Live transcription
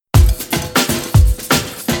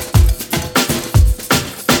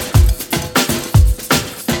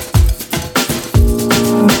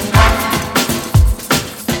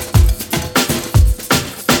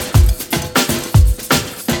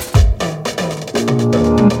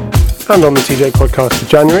and on the TJ podcast for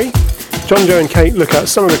January. John, Joe and Kate look at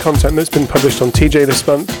some of the content that's been published on TJ this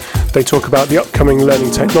month. They talk about the upcoming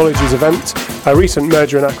Learning Technologies event, a recent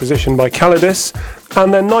merger and acquisition by Calidus,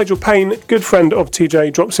 and then Nigel Payne, good friend of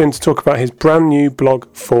TJ, drops in to talk about his brand new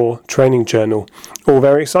Blog 4 training journal. All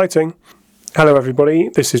very exciting. Hello everybody,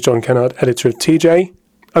 this is John Kennard, editor of TJ,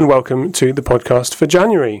 and welcome to the podcast for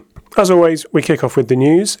January. As always, we kick off with the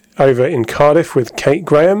news over in Cardiff with Kate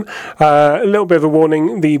Graham. A little bit of a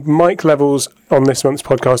warning, the mic levels on this month's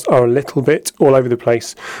podcast are a little bit all over the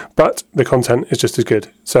place, but the content is just as good.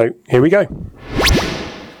 So here we go.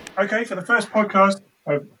 Okay, for the first podcast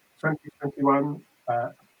of 2021,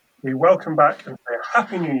 we welcome back and say a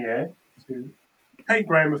Happy New Year to Kate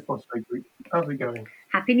Graham of Phosphate Group. How's it going?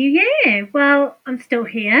 Happy New Year. Well, I'm still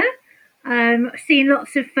here. I've seen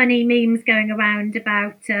lots of funny memes going around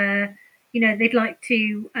about, they'd like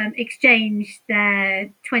to exchange their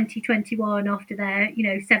 2021 after their,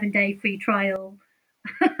 7-day free trial.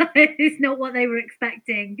 It's not what they were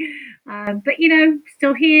expecting. But,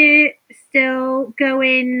 still here, still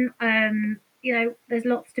going. There's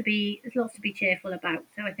lots to be cheerful about.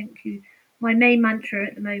 So I think my main mantra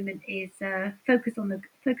at the moment is focus on the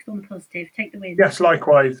positive, take the win. Yes,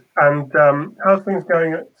 likewise. And how's things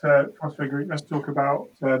going at Phosphate Group? Let's talk about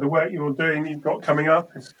the work you're doing, you've got coming up.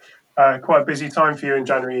 It's quite a busy time for you in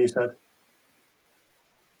January, you said.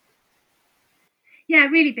 Yeah,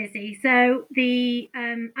 really busy. So the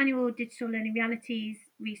annual Digital Learning Realities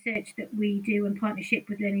research that we do in partnership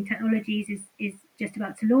with Learning Technologies is just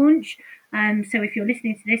about to launch. So if you're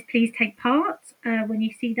listening to this, please take part when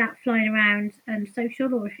you see that flying around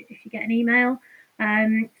social, or if you get an email.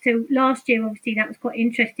 So last year, obviously, that was quite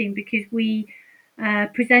interesting because we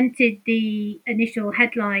presented the initial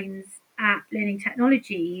headlines at Learning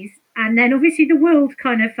Technologies, and then obviously the world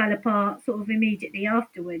kind of fell apart sort of immediately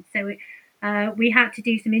afterwards. So we had to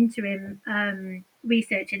do some interim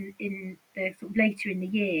research in the sort of later in the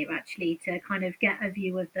year, actually, to kind of get a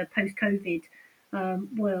view of the post-COVID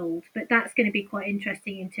world. But that's going to be quite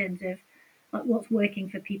interesting in terms of like what's working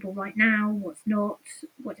for people right now, what's not,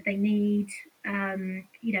 what do they need,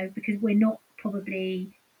 because we're not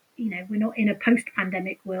probably, we're not in a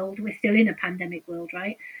post-pandemic world, we're still in a pandemic world,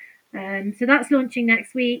 right? So that's launching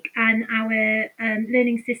next week, and our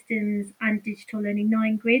learning systems and digital learning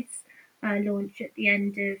 9 grids launch at the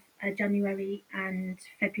end of January and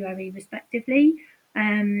February respectively.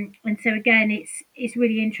 And so again, it's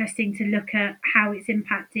really interesting to look at how it's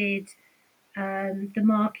impacted the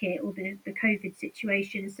market or the COVID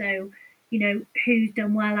situation. So, who's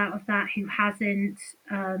done well out of that, who hasn't,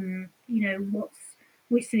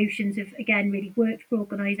 which solutions have again really worked for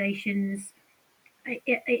organisations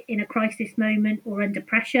in a crisis moment or under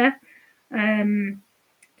pressure.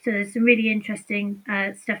 So there's some really interesting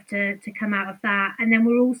stuff to come out of that. And then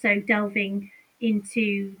we're also delving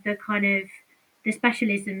into the kind of the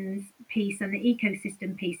specialisms piece and the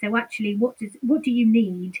ecosystem piece. So actually, what do you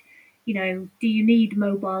need? Do you need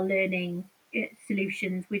mobile learning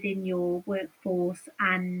solutions within your workforce?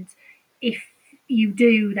 And if you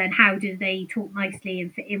do, then how do they talk nicely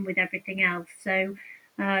and fit in with everything else? So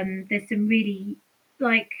there's some really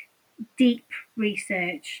deep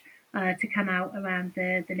research to come out around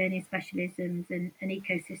the learning specialisms and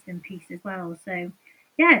ecosystem piece as well. So,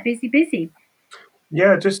 yeah, busy.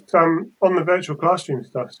 Yeah, just on the virtual classroom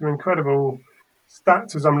stuff, some incredible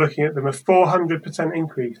stats as I'm looking at them, a 400%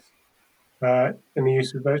 increase in the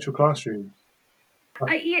use of virtual classrooms.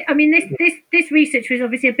 I mean, this research was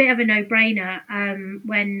obviously a bit of a no-brainer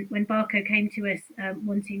when Barco came to us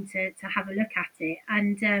wanting to have a look at it,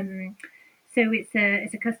 and so it's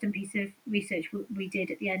a custom piece of research we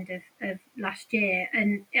did at the end of last year,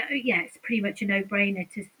 and it's pretty much a no-brainer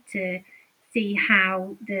to see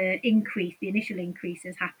how the initial increase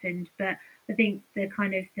has happened. But I think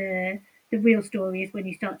the real story is when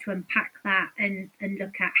you start to unpack that and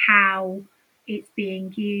look at how it's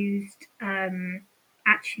being used,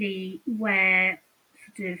 actually where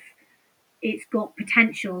sort of it's got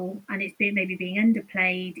potential and it's maybe being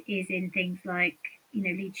underplayed is in things like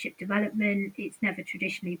leadership development. It's never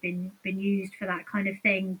traditionally been used for that kind of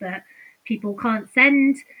thing, but people can't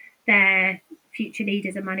send their future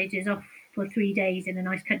leaders and managers off for 3 days in a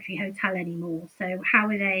nice country hotel anymore. So how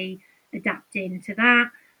are they adapting to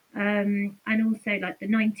that? And also like the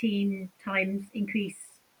 19 times increase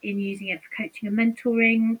in using it for coaching and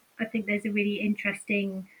mentoring. I think there's a really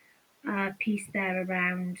interesting piece there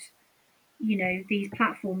around these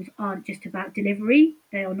platforms aren't just about delivery.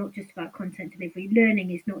 They are not just about content delivery. Learning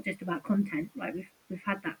is not just about content, right? We've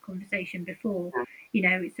had that conversation before.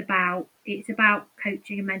 It's about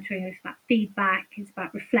coaching and mentoring. It's about feedback. It's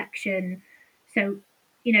about reflection. So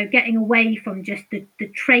getting away from just the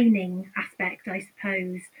training aspect, I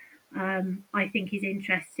suppose, I think is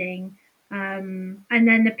interesting. And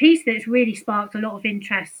then the piece that's really sparked a lot of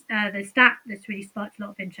interest, the stat that's really sparked a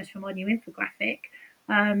lot of interest from our new infographic,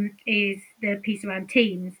 is the piece around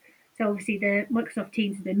Teams. So obviously the Microsoft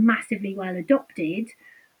Teams has been massively well adopted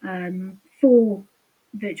for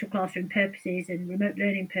virtual classroom purposes and remote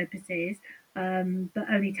learning purposes, but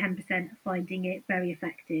only 10% are finding it very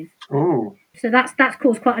effective. Ooh. So that's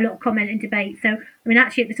caused quite a lot of comment and debate. So I mean,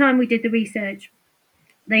 actually, at the time we did the research,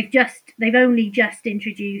 they've only just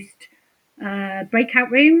introduced breakout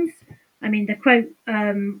rooms. I mean, the quote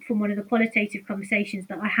from one of the qualitative conversations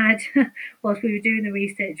that I had whilst we were doing the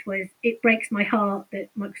research was, "It breaks my heart that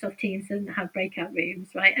Microsoft Teams doesn't have breakout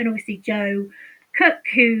rooms," right? And obviously, Jo Cook,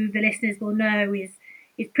 who the listeners will know is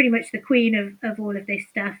pretty much the queen of all of this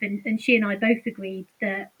stuff, and she and I both agreed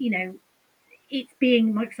that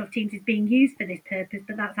Microsoft Teams is being used for this purpose,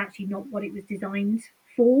 but that's actually not what it was designed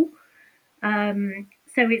for.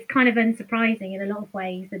 So it's kind of unsurprising in a lot of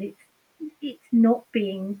ways that it's not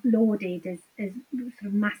being lauded as sort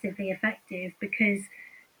of massively effective, because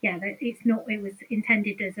it's not. It was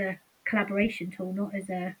intended as a collaboration tool, not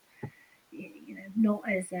as a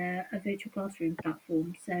virtual classroom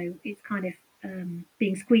platform. So it's kind of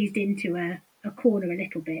being squeezed into a corner a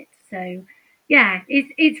little bit. So yeah,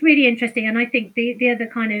 it's really interesting. And I think the other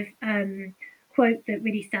kind of quote that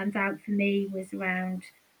really stands out for me was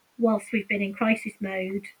around, whilst we've been in crisis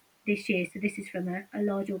mode this year, so this is from a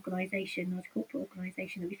large corporate organisation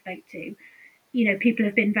that we spoke to, people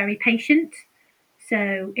have been very patient.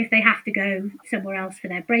 So if they have to go somewhere else for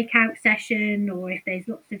their breakout session, or if there's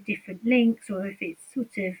lots of different links, or if it's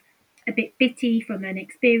sort of a bit bitty from an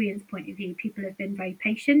experience point of view, people have been very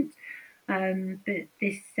patient. But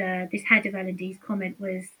this head of L&D's comment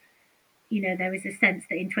was, there was a sense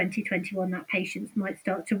that in 2021 that patience might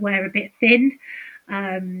start to wear a bit thin,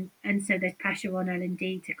 and so there's pressure on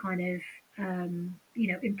L&D to kind of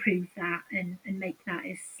improve that and make that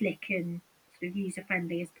as slick and sort of user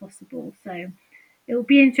friendly as possible. So it'll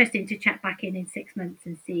be interesting to check back in 6 months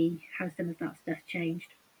and see how some of that stuff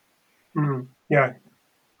changed. Yeah.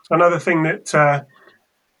 Another thing that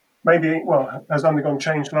maybe, has undergone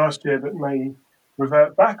change last year, but may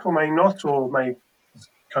revert back or may not, or may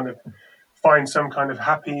kind of find some kind of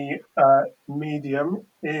happy medium,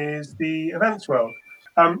 is the events world.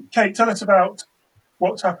 Kate, tell us about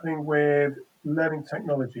what's happening with learning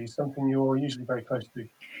technology, something you're usually very close to.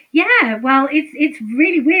 Yeah, well, it's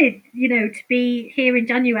really weird, to be here in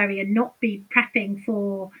January and not be prepping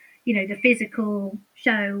for, the physical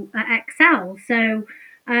show at Excel. So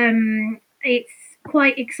it's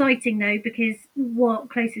quite exciting though, because what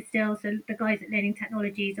Closer Still, so the guys at Learning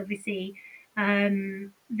Technologies, obviously,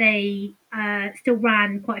 they still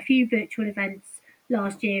ran quite a few virtual events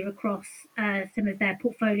last year across some of their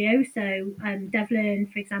portfolio. So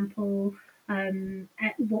DevLearn, for example,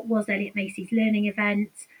 what was Elliot Macy's learning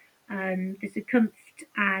event. There's a Comft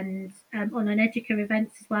and online Educa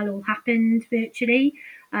events as well, all happened virtually.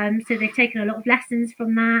 So they've taken a lot of lessons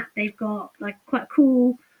from that. They've got like quite a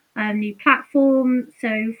cool new platform.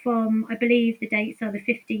 So from, I believe the dates are the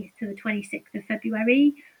 15th to the 26th of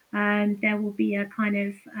February. There will be a kind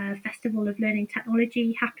of festival of learning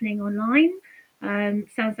technology happening online.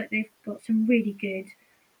 Sounds like they've got some really good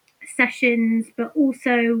sessions, but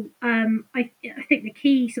also I think the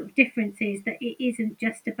key sort of difference is that it isn't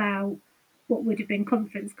just about what would have been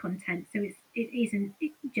conference content. So it isn't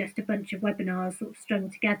just a bunch of webinars sort of strung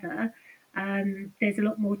together. There's a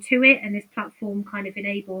lot more to it, and this platform kind of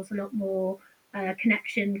enables a lot more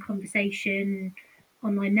connection, conversation,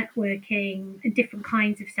 online networking, and different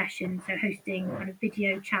kinds of sessions. So hosting kind of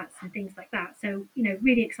video chats and things like that. So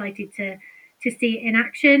really excited to see it in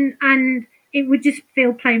action. And it would just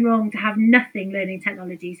feel plain wrong to have nothing learning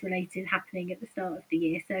technologies related happening at the start of the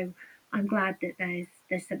year. So I'm glad that there's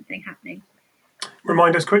something happening.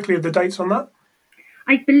 Remind us quickly of the dates on that.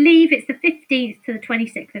 I believe it's the 15th to the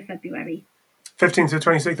 26th of February. 15th to the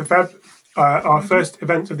 26th of Feb. Our first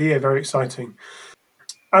event of the year. Very exciting.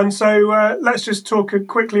 And so let's just talk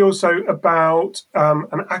quickly also about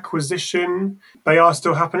an acquisition. They are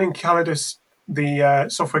still happening. Calidus, the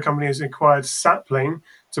software company, has acquired Sapling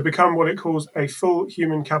to become what it calls a full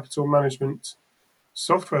human capital management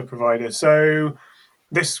software provider. So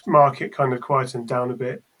this market kind of quietened down a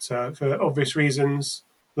bit for obvious reasons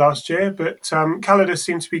last year, but Calidus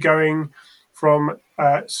seems to be going from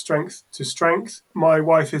strength to strength. My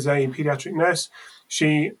wife is a pediatric nurse.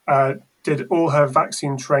 She did all her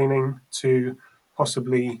vaccine training to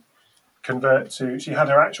possibly convert to, she had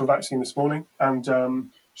her actual vaccine this morning, and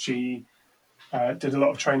she did a lot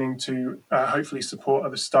of training to hopefully support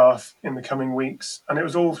other staff in the coming weeks, and it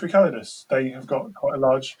was all through Calidus. They have got quite a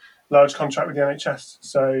large contract with the NHS,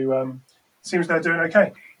 so it seems they're doing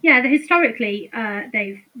okay. Yeah, historically,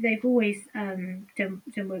 they've always done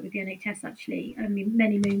work with the NHS. Actually, I mean,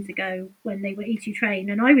 many moons ago when they were E2 Train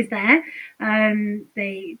and I was there,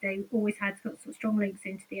 they always had got sort of strong links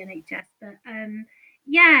into the NHS. But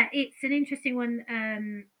yeah, it's an interesting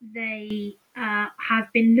one. They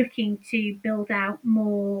have been looking to build out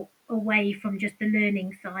more away from just the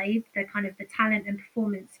learning side. The kind of the talent and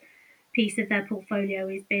performance piece of their portfolio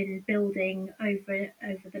has been building over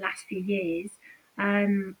the last few years.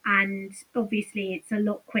 And obviously, it's a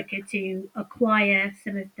lot quicker to acquire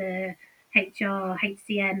some of the HR,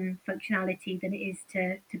 HCM functionality than it is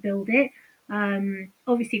to build it.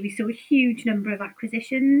 Obviously, we saw a huge number of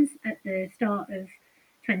acquisitions at the start of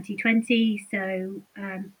 2020. So,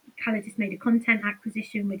 Calidus made a content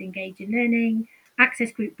acquisition with Engage in Learning.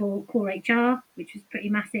 Access Group bought Core HR, which was pretty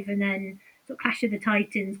massive, and then sort of Clash of the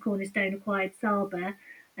Titans, Cornerstone acquired Saba.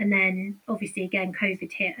 And then obviously again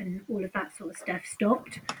COVID hit and all of that sort of stuff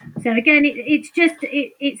stopped. So again, it's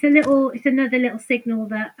another little signal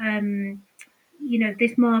that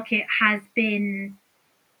this market has been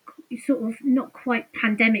sort of not quite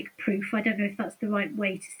pandemic proof. I don't know if that's the right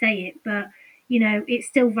way to say it, but it's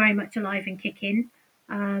still very much alive and kicking.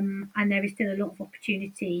 And there is still a lot of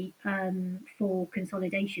opportunity for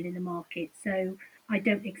consolidation in the market. So I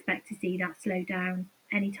don't expect to see that slow down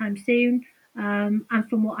anytime soon. And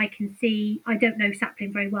from what I can see, I don't know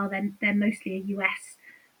Sapling very well. They're mostly a US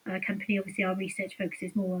company. Obviously, our research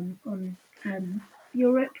focuses more on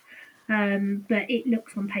Europe, but it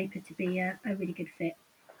looks on paper to be a really good fit.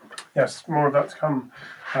 Yes, more of that to come,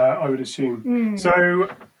 I would assume. So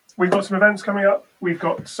we've got some events coming up. We've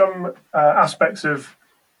got some aspects of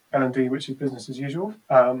L&D, which is business as usual.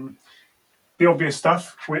 The obvious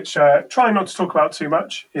stuff, which trying not to talk about too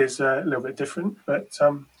much, is a little bit different, but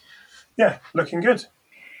yeah, looking good.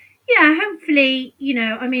 Yeah, hopefully,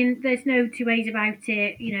 I mean, there's no two ways about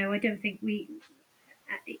it. I don't think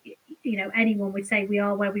anyone would say we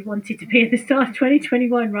are where we wanted to be at the start of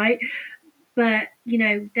 2021, right? But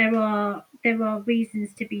there are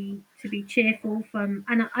reasons to be cheerful from,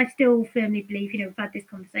 and I still firmly believe, we've had this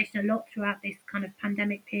conversation a lot throughout this kind of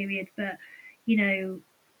pandemic period, but the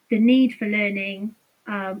need for learning,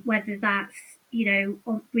 whether that's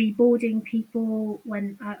reboarding people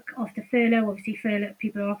when after furlough. Obviously,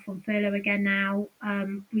 people are off on furlough again now.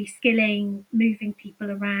 Reskilling, moving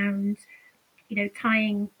people around,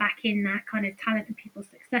 tying back in that kind of talent and people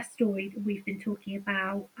success story that we've been talking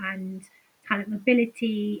about, and talent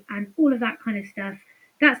mobility and all of that kind of stuff.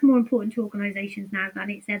 That's more important to organisations now than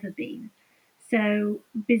it's ever been. So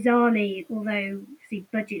bizarrely, although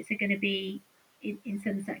budgets are going to be in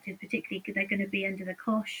some sectors, particularly, they're going to be under the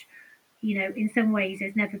cosh. In some ways,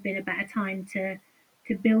 there's never been a better time to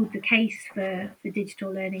build the case for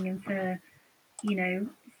digital learning and for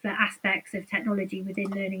aspects of technology within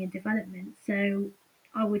learning and development. So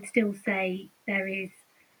I would still say there is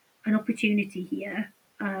an opportunity here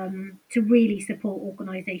to really support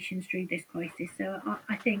organisations through this crisis. So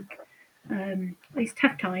I think it's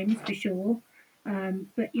tough times for sure,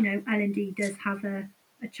 but L&D does have a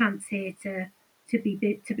chance here to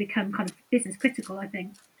become kind of business critical, I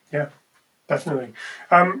think. Yeah, definitely.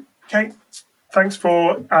 Kate, thanks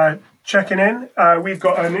for checking in. We've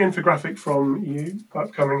got an infographic from you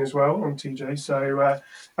upcoming as well on TJ, so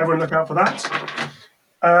everyone look out for that.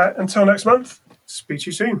 Until next month, speak to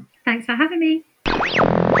you soon. Thanks for having me.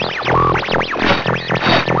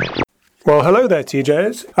 Well, hello there,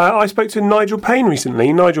 TJs. I spoke to Nigel Payne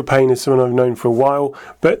recently. Nigel Payne is someone I've known for a while,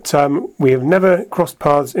 but we have never crossed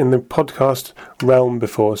paths in the podcast realm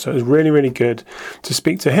before, so it was really, really good to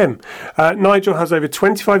speak to him. Nigel has over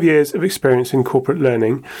 25 years of experience in corporate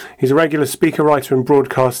learning. He's a regular speaker, writer and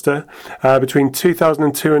broadcaster. Between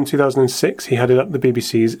 2002 and 2006, he headed up the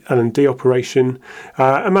BBC's L&D operation.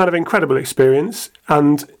 A man of incredible experience,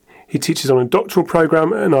 and he teaches on a doctoral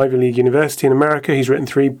programme at an Ivy League university in America. He's written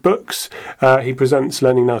 3 books. He presents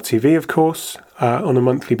Learning Now TV, of course, on a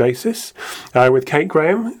monthly basis with Kate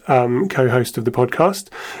Graham, co-host of the podcast.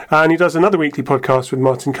 And he does another weekly podcast with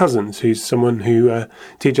Martin Cousins, who's someone who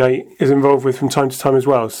TJ is involved with from time to time as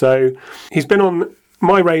well. So he's been on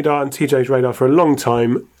my radar and TJ's radar for a long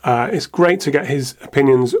time. It's great to get his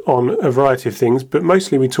opinions on a variety of things, but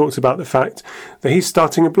mostly we talked about the fact that he's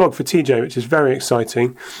starting a blog for TJ, which is very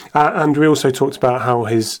exciting. And we also talked about how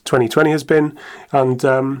his 2020 has been and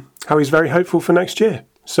how he's very hopeful for next year.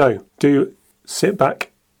 So do sit back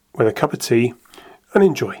with a cup of tea and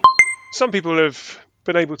enjoy. Some people have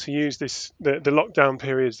been able to use the lockdown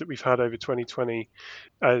periods that we've had over 2020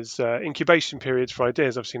 as incubation periods for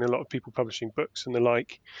ideas. I've seen a lot of people publishing books and the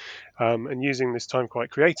like, and using this time quite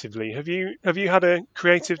creatively. Have you had a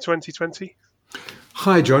creative 2020?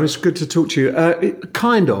 Hi, John. It's good to talk to you.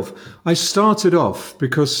 Kind of. I started off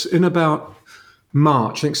because in about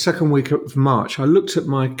March, I think second week of March, I looked at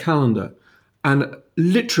my calendar and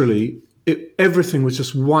literally everything was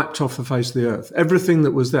just wiped off the face of the earth. Everything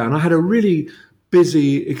that was there. And I had a really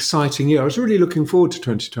busy, exciting year. I was really looking forward to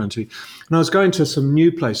 2020. And I was going to some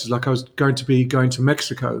new places, like I was going to be going to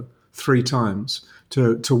Mexico 3 times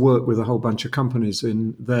to work with a whole bunch of companies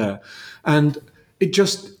in there. And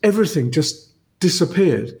everything just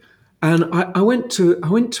disappeared. And I went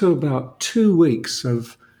to about 2 weeks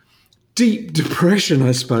of deep depression,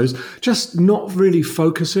 I suppose, just not really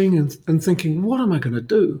focusing and thinking, what am I going to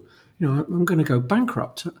do? I'm going to go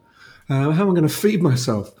bankrupt. How am I going to feed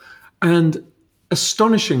myself? And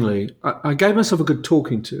astonishingly, I gave myself a good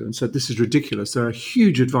talking to and said, this is ridiculous. There are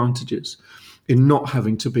huge advantages in not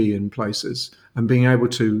having to be in places and being able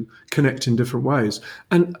to connect in different ways.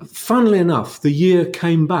 And funnily enough, the year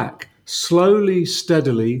came back slowly,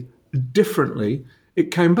 steadily, differently. It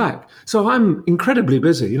came back. So I'm incredibly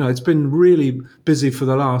busy. It's been really busy for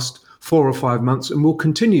the last 4 or 5 months and will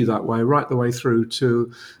continue that way right the way through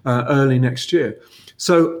to early next year.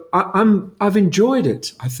 So I've enjoyed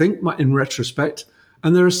it, I think, in retrospect.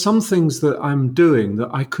 And there are some things that I'm doing that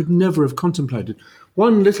I could never have contemplated.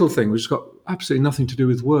 One little thing, which has got absolutely nothing to do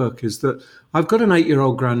with work, is that I've got an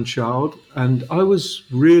 8-year-old grandchild, and I was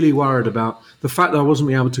really worried about the fact that I wasn't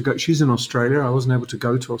able to go. She's in Australia. I wasn't able to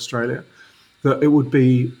go to Australia. That it would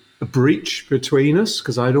be a breach between us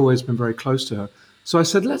because I'd always been very close to her. So I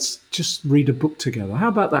said, let's just read a book together. How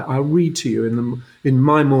about that? I'll read to you in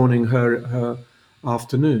my morning, her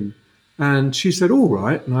afternoon. And she said, all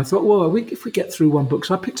right. And I thought, well, if we get through one book.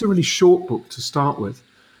 So I picked a really short book to start with,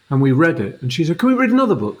 and we read it. And she said, can we read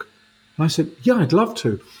another book? And I said, yeah, I'd love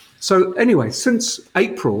to. So anyway, since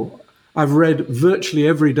April, I've read virtually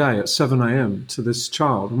every day at 7 a.m. to this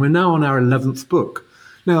child. And we're now on our 11th book.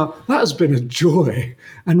 Now, that has been a joy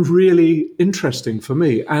and really interesting for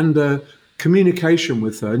me, and communication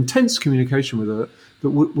with her, intense communication with her that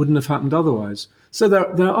wouldn't have happened otherwise. So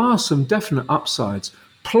there are some definite upsides.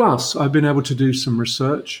 Plus, I've been able to do some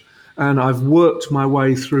research, and I've worked my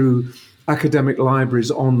way through academic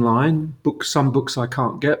libraries online. Some books I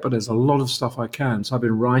can't get, but there's a lot of stuff I can. So I've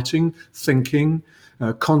been writing, thinking,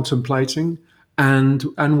 contemplating, and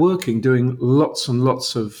working, doing lots and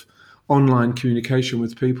lots of online communication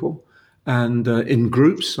with people. And in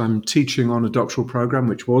groups, I'm teaching on a doctoral program,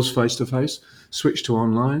 which was face-to-face, switched to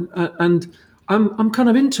online. And I'm kind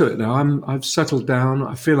of into it now. I've settled down.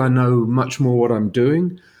 I feel I know much more what I'm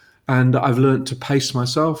doing. And I've learned to pace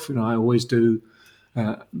myself. I always do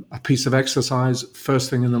a piece of exercise first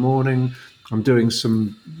thing in the morning. I'm doing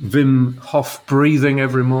some Wim Hof breathing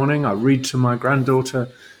every morning. I read to my granddaughter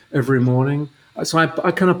every morning. So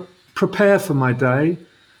I kind of prepare for my day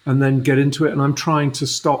and then get into it. And I'm trying to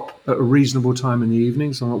stop at a reasonable time in the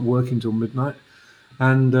evening, so I'm not working till midnight.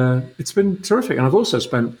 And it's been terrific. And I've also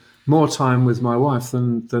spent more time with my wife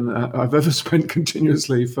than I've ever spent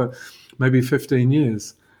continuously for maybe 15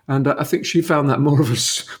 years. And I think she found that more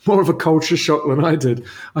of a culture shock than I did.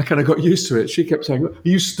 I kind of got used to it. She kept saying, "Are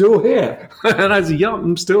you still here?" And I said, "Yeah,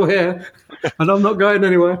 I'm still here, and I'm not going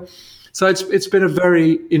anywhere." So it's been a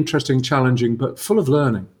very interesting, challenging, but full of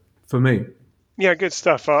learning for me. Yeah, good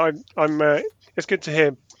stuff. It's good to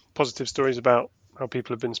hear positive stories about how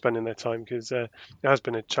people have been spending their time, because it has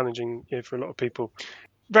been a challenging year for a lot of people.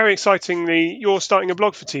 Very excitingly, you're starting a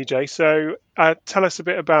blog for TJ. So tell us a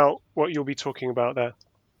bit about what you'll be talking about there.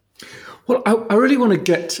 Well, I really want to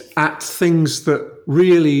get at things that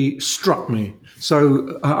really struck me.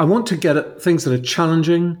 So I want to get at things that are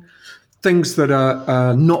challenging, things that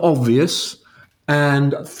are not obvious,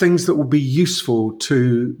 and things that will be useful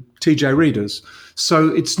to TJ readers. So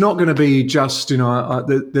it's not going to be just,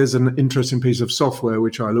 there's an interesting piece of software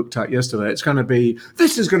which I looked at yesterday. It's going to be,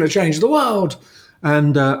 this is going to change the world.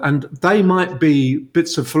 And they might be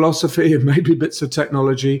bits of philosophy, it may be bits of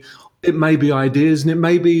technology, it may be ideas, and it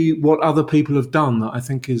may be what other people have done that I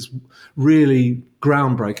think is really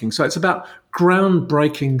groundbreaking. So it's about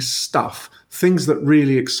groundbreaking stuff, things that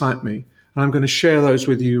really excite me. And I'm going to share those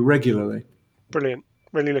with you regularly. Brilliant.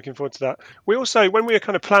 Really looking forward to that. We also, when we were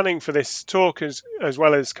kind of planning for this talk, as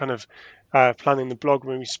well as kind of planning the blog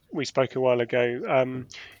when we spoke a while ago,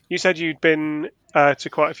 you said you'd been to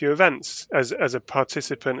quite a few events as a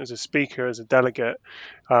participant, as a speaker, as a delegate,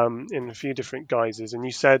 in a few different guises. And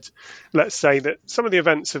you said, let's say that some of the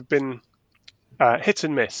events have been hit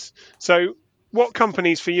and miss. So what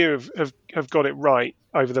companies for you have got it right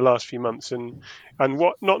over the last few months, and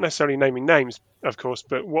what, not necessarily naming names, of course,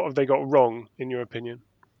 but what have they got wrong in your opinion?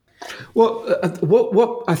 Well,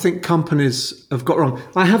 what I think companies have got wrong.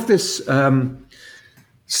 I have this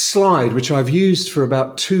slide which I've used for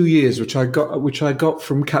about 2 years, which I got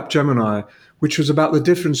from Capgemini, which was about the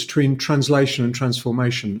difference between translation and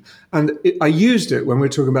transformation. And I used it when we were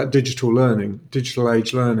talking about digital learning, digital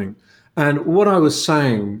age learning. And what I was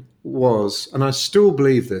saying was, and I still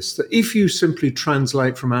believe this, that if you simply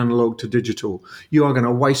translate from analog to digital, you are going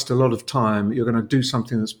to waste a lot of time. You're going to do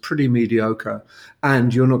something that's pretty mediocre,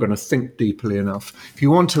 and you're not going to think deeply enough. If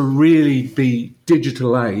you want to really be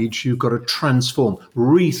digital age, you've got to transform,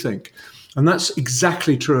 rethink. And that's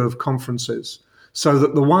exactly true of conferences. So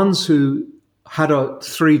that the ones who had a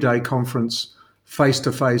 3-day conference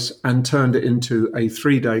face-to-face and turned it into a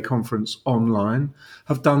 3-day conference online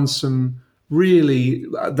have done some really,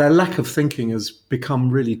 their lack of thinking has become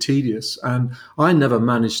really tedious. And I never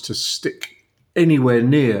managed to stick anywhere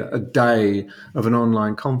near a day of an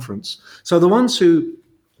online conference. So the ones who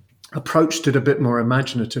approached it a bit more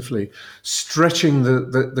imaginatively, stretching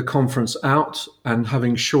the conference out and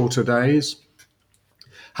having shorter days,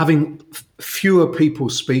 having fewer people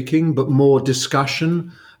speaking, but more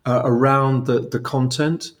discussion around the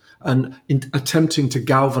content, and attempting to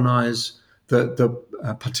galvanize the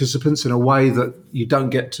participants in a way that you don't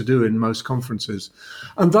get to do in most conferences.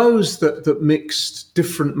 And those that mixed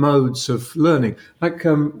different modes of learning, like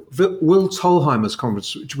Will Tolheimer's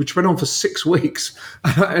conference, which went on for 6 weeks,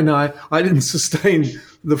 and I didn't sustain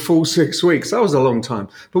the full 6 weeks. That was a long time.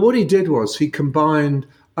 But what he did was he combined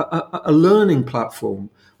a learning platform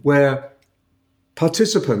where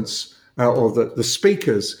participants or the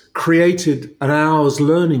speakers created an hour's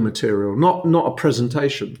learning material, not a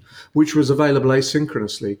presentation, which was available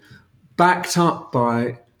asynchronously, backed up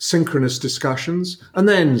by synchronous discussions and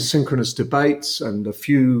then synchronous debates and a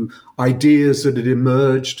few ideas that had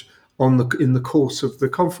emerged in the course of the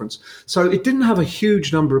conference. So it didn't have a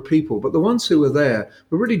huge number of people, but the ones who were there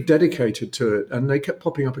were really dedicated to it, and they kept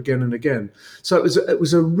popping up again and again. So it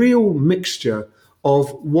was a real mixture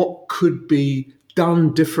of what could be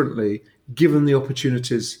done differently given the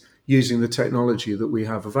opportunities using the technology that we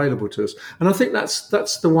have available to us. And I think that's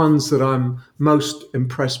the ones that I'm most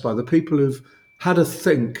impressed by, the people who've had a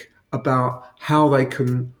think about how they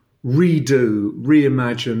can redo,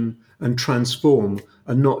 reimagine and transform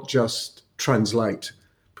and not just translate.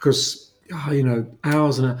 Because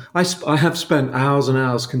hours and hours, I have spent hours and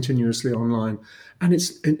hours continuously online, and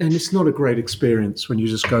it's not a great experience when you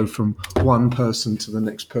just go from one person to the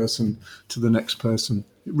next person to the next person.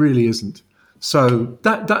 It really isn't. So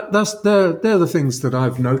they're the things that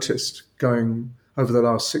I've noticed going over the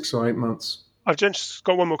last 6 or 8 months. I've just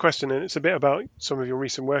got one more question, and it's a bit about some of your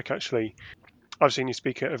recent work, actually. I've seen you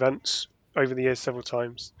speak at events over the years several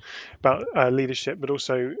times about leadership, but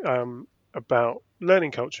also about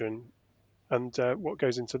learning culture and what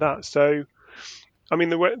goes into that. So, I mean,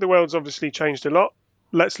 the world's obviously changed a lot.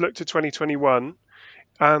 Let's look to 2021.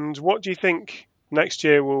 And what do you think next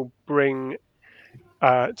year will bring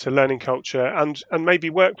to learning culture and maybe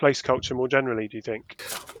workplace culture more generally, do you think?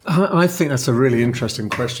 I think that's a really interesting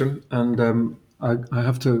question. And I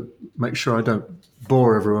have to make sure I don't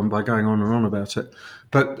bore everyone by going on and on about it.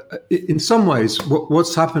 But in some ways,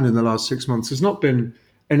 what's happened in the last 6 months has not been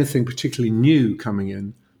anything particularly new coming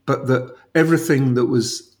in, but that everything that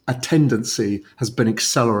was a tendency has been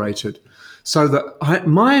accelerated. So that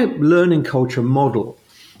my learning culture model,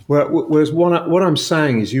 whereas what I'm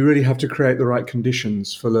saying is you really have to create the right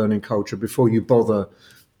conditions for learning culture before you bother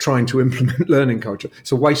trying to implement learning culture.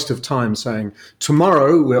 It's a waste of time saying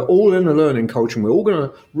tomorrow we're all in a learning culture and we're all going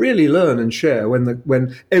to really learn and share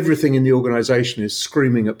when everything in the organization is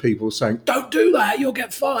screaming at people saying, don't do that, you'll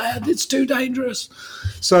get fired, it's too dangerous.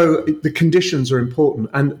 So the conditions are important,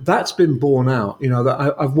 and that's been borne out.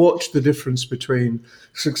 I've watched the difference between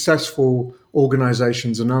successful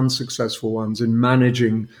organizations and unsuccessful ones in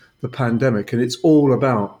managing the pandemic, and it's all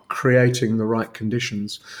about creating the right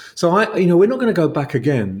conditions. So we're not going to go back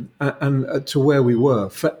again and to where we were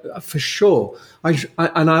for sure.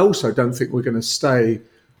 And I also don't think we're going to stay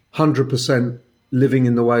 100% living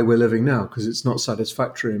in the way we're living now, because it's not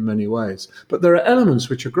satisfactory in many ways. But there are elements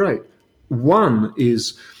which are great. One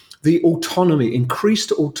is the autonomy,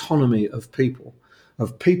 increased autonomy of people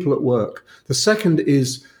at work. The second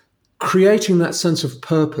is creating that sense of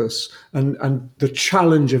purpose and the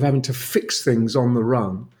challenge of having to fix things on the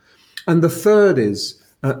run. And the third is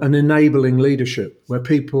an enabling leadership, where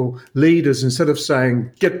leaders, instead of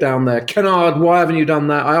saying, get down there, Kennard, why haven't you done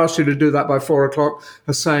that? I asked you to do that by 4 o'clock,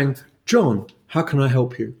 are saying, John, how can I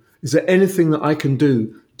help you? Is there anything that I can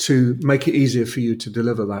do to make it easier for you to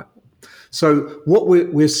deliver that? So what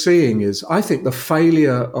we're seeing is, I think, the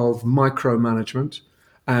failure of micromanagement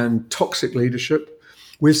and toxic leadership.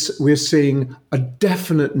 We're seeing a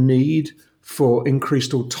definite need for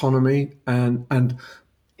increased autonomy and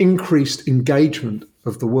increased engagement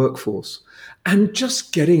of the workforce, and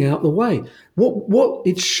just getting out the way. What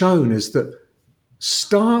it's shown is that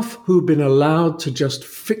staff who've been allowed to just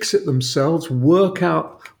fix it themselves, work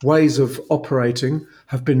out ways of operating,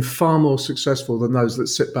 have been far more successful than those that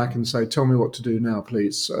sit back and say, "Tell me what to do now,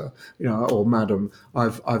 please, sir," or "Madam,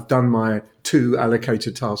 I've done my 2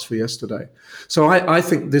 allocated tasks for yesterday." So I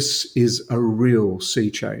think this is a real sea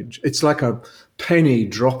change. It's like a penny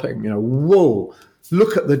dropping. Whoa!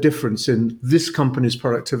 Look at the difference in this company's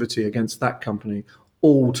productivity against that company,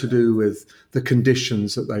 all to do with the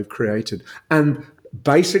conditions that they've created. And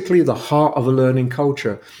basically the heart of a learning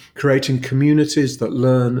culture, creating communities that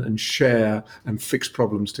learn and share and fix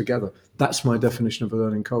problems together. That's my definition of a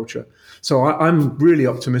learning culture. So I'm really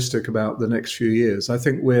optimistic about the next few years. I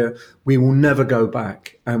think we will never go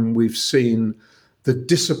back, and we've seen the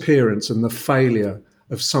disappearance and the failure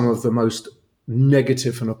of some of the most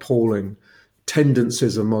negative and appalling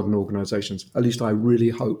tendencies of modern organizations. At least I really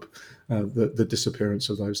hope the disappearance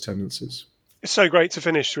of those tendencies. It's so great to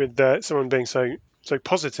finish with someone being so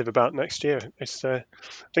positive about next year. It's I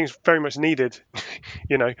think it's very much needed,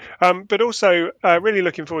 But also really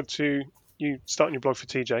looking forward to you starting your blog for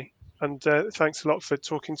TJ. And thanks a lot for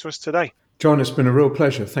talking to us today. John, it's been a real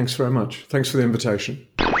pleasure. Thanks very much. Thanks for the invitation.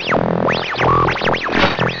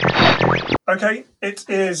 Okay, it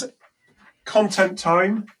is content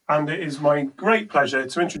time, and it is my great pleasure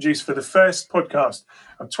to introduce for the first podcast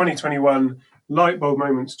of 2021 Lightbulb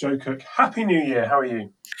Moments Jo Cook. Happy New Year. How are you?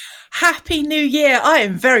 Happy New Year. I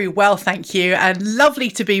am very well, thank you, and lovely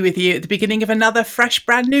to be with you at the beginning of another fresh,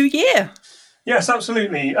 brand new year. Yes,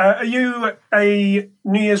 absolutely. Are you a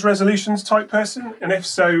New Year's resolutions type person? And if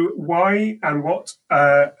so, why and what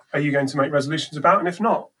are you going to make resolutions about? And if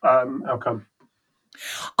not, how come?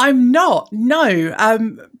 I'm not, no.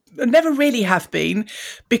 I never really have been,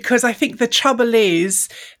 because I think the trouble is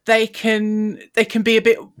they can be a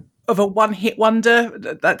bit of a one-hit wonder.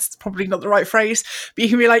 That's probably not the right phrase, but you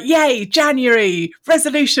can be like, yay, January,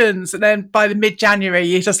 resolutions. And then by the mid-January,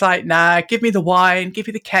 you're just like, nah, give me the wine, give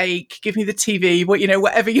me the cake, give me the TV,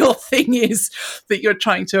 whatever your thing is that you're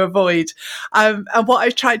trying to avoid. And what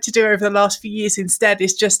I've tried to do over the last few years instead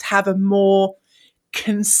is just have a more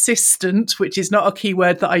consistent, which is not a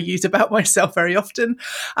keyword that I use about myself very often,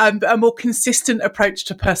 but a more consistent approach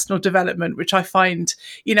to personal development, which I find,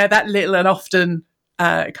 that little and often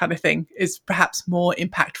kind of thing is perhaps more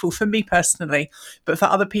impactful for me personally, but for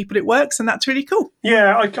other people it works, and that's really cool.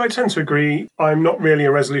 Yeah, I tend to agree. I'm not really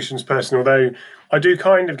a resolutions person, although I do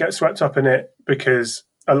kind of get swept up in it because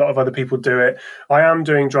a lot of other people do it. I am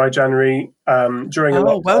doing Dry January during a lockdown.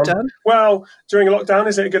 Oh, well done. Well, during a lockdown,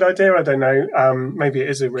 is it a good idea? I don't know. Maybe it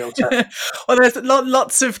is a real test. Well, there's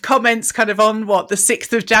lots of comments kind of on the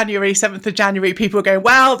 6th of January, 7th of January. People are going,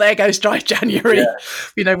 well, there goes Dry January.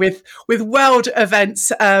 Yeah. With world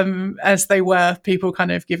events as they were, people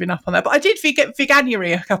kind of giving up on that. But I did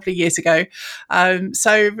Veganuary a couple of years ago.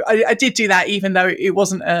 So I did do that, even though it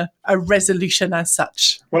wasn't a resolution as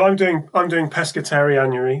such. Well, I'm doing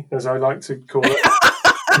Pescatarianuary, as I like to call it.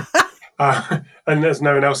 And as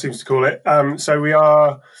no one else seems to call it. So we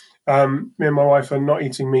are, me and my wife are not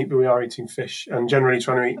eating meat, but we are eating fish and generally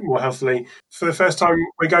trying to eat more healthily. For the first time,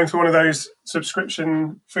 we're going for one of those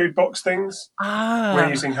subscription food box things. We're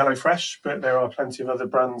using HelloFresh, but there are plenty of other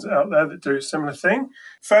brands out there that do a similar thing.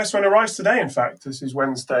 First one arrives today, in fact. This is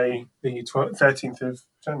Wednesday, the 13th of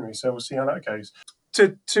January, so we'll see how that goes.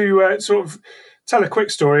 To sort of tell a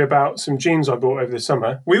quick story about some jeans I bought over the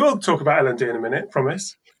summer. We will talk about L&D in a minute,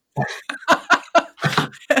 promise.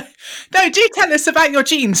 No, do tell us about your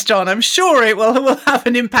jeans, John. I'm sure it will have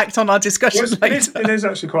an impact on our discussion later. It is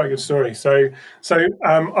actually quite a good story. So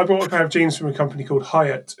I bought a pair of jeans from a company called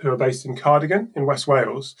Hyatt, who are based in Cardigan in West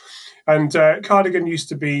Wales. And Cardigan used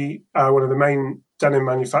to be one of the main denim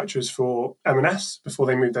manufacturers for M&S before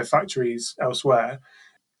they moved their factories elsewhere.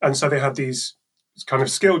 And so they had these kind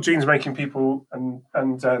of skilled jeans making people and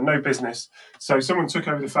no business. So someone took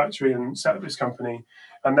over the factory and set up this company.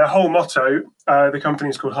 And their whole motto, the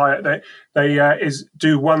company is called Hyatt, they is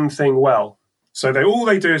do one thing well. So all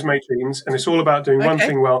they do is make jeans, and it's all about doing one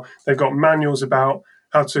thing well. They've got manuals about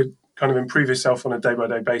how to kind of improve yourself on a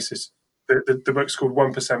day-by-day basis. The book's called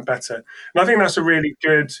 1% Better. And I think that's a really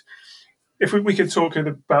good, if we could talk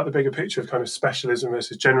about the bigger picture of kind of specialism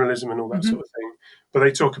versus generalism and all that sort of thing. But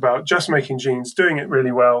they talk about just making jeans, doing it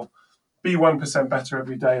really well, be 1% better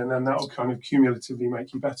every day, and then that'll kind of cumulatively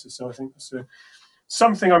make you better. So I think that's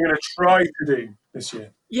something I'm going to try to do this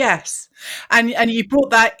year. Yes. And you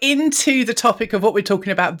brought that into the topic of what we're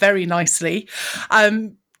talking about very nicely.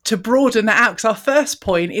 To broaden that out, because our first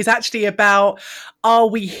point is actually about, are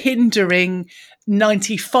we hindering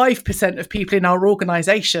 95% of people in our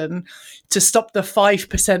organisation to stop the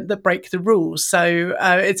 5% that break the rules? So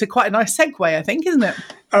it's quite a nice segue, I think, isn't it?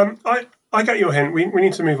 I get your hint. We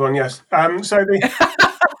need to move on, yes. I'm trying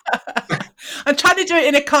to do it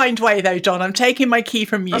in a kind way, though, John. I'm taking my key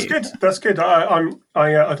from you. That's good. I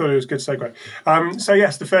thought it was a good segue. So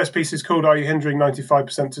yes, the first piece is called "Are You Hindering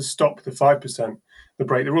 95% to Stop the 5% That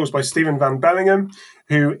Break the Rules?" by Stephen Van Bellingham,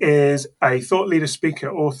 who is a thought leader, speaker,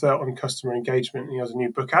 author on customer engagement. He has a new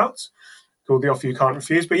book out called "The Offer You Can't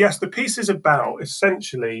Refuse." But yes, the piece is about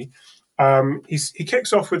essentially. He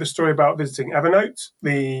kicks off with a story about visiting Evernote,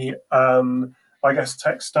 the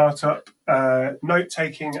tech startup,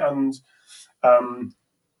 note-taking and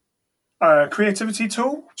creativity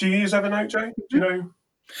tool. Do you use Evernote, Joe? Do you know?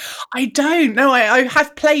 I don't know. I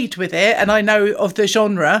have played with it, and I know of the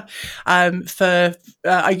genre. I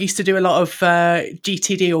used to do a lot of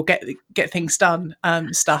GTD or get things done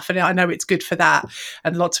stuff, and I know it's good for that.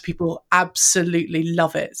 And lots of people absolutely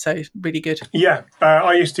love it. So really good. Yeah,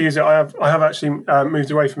 I used to use it. I have actually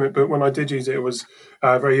moved away from it, but when I did use it, it was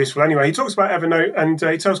very useful. Anyway, he talks about Evernote, and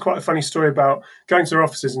he tells quite a funny story about going to their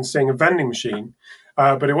offices and seeing a vending machine.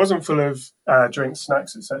 But it wasn't full of drinks,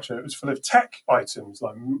 snacks, etc. It was full of tech items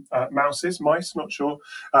like mice, not sure.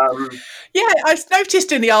 Yeah, I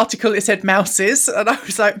noticed in the article it said mouses, and I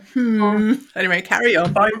was like, Anyway, carry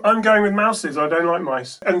on. I'm going with mouses. I don't like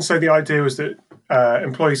mice. And so the idea was that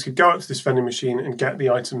employees could go up to this vending machine and get the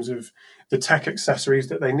items of the tech accessories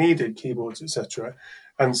that they needed, keyboards, etc.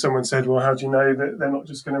 And someone said, well, how do you know that they're not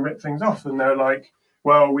just going to rip things off? And they're like,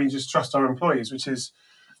 well, we just trust our employees, which is...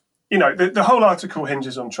 the whole article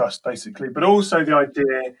hinges on trust, basically, but also the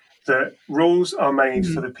idea that rules are made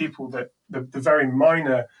for the people that the very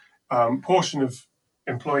minor portion of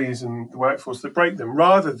employees in the workforce that break them,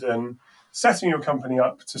 rather than setting your company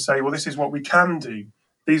up to say, well, this is what we can do.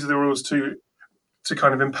 These are the rules to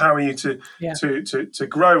kind of empower you to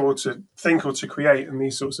grow or to think or to create and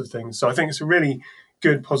these sorts of things. So I think it's a really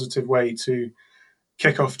good, positive way to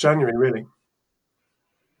kick off January, really.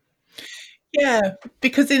 Yeah,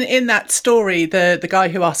 because in that story, the guy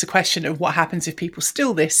who asked the question of what happens if people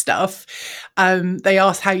steal this stuff, they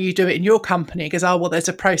asked how you do it in your company. He goes, there's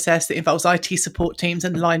a process that involves IT support teams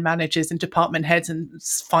and line managers and department heads and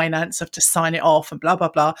finance have to sign it off and blah, blah,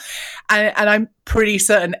 blah. And I'm pretty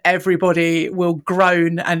certain everybody will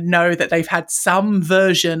groan and know that they've had some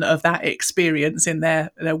version of that experience in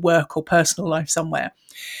their work or personal life somewhere.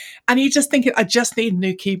 And you just think, I just need a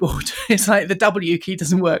new keyboard. It's like the W key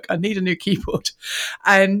doesn't work. I need a new keyboard.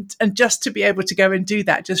 And just to be able to go and do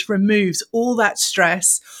that just removes all that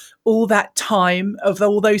stress, all that time of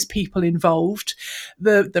all those people involved,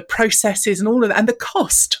 the processes and all of that, and the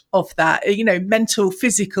cost of that, mental,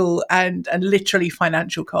 physical, and literally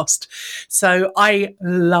financial cost. So I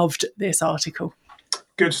loved this article.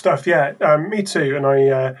 Good stuff. Yeah, me too.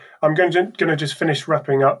 And I'm going to just finish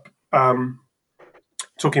wrapping up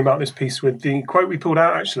talking about this piece with the quote we pulled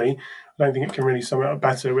out, actually. I don't think it can really sum it up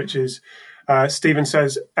better, which is Stephen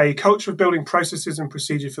says, a culture of building processes and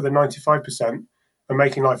procedure for the 95% and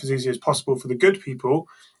making life as easy as possible for the good people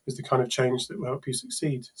is the kind of change that will help you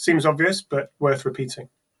succeed. Seems obvious, but worth repeating.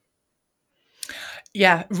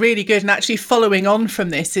 Yeah, really good. And actually following on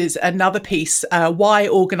from this is another piece, why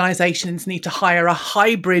organisations need to hire a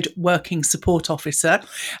hybrid working support officer.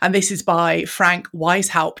 And this is by Frank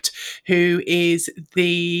Weishaupt, who is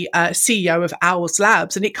the CEO of Owls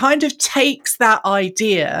Labs. And it kind of takes that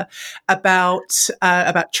idea about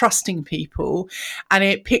trusting people, and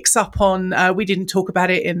it picks up on, we didn't talk about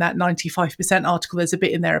it in that 95% article. There's a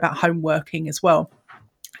bit in there about home working as well.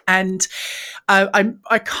 And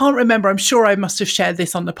I can't remember, I'm sure I must have shared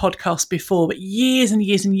this on the podcast before, but years and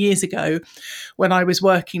years and years ago when I was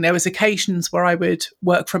working, there was occasions where I would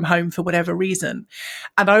work from home for whatever reason.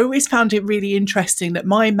 And I always found it really interesting that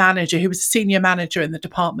my manager, who was a senior manager in the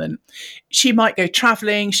department, she might go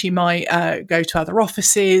traveling, she might go to other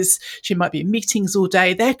offices, she might be in meetings all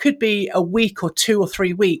day. There could be a week or 2 or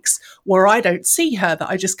 3 weeks where I don't see her, that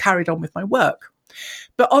I just carried on with my work.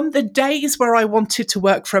 But on the days where I wanted to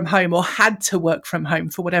work from home or had to work from home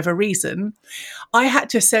for whatever reason, I had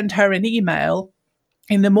to send her an email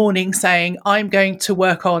in the morning saying, I'm going to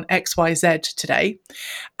work on XYZ today.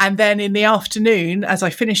 And then in the afternoon, as I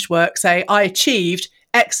finished work, say, I achieved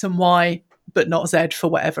X and Y but not Z for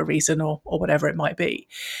whatever reason or whatever it might be.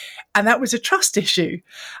 And that was a trust issue.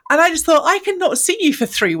 And I just thought, I can not see you for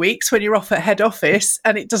 3 weeks when you're off at head office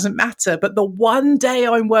and it doesn't matter. But the one day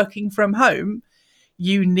I'm working from home,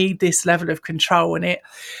 you need this level of control. And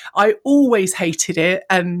I always hated it.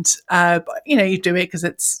 And, you do it because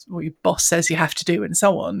it's what your boss says you have to do and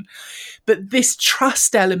so on. But this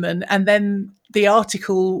trust element, and then the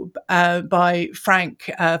article by Frank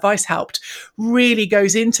Weishaupt really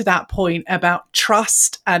goes into that point about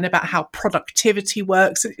trust and about how productivity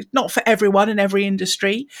works. Not for everyone in every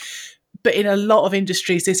industry, but in a lot of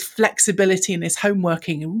industries, this flexibility and this home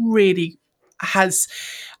working really has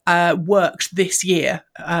worked this year.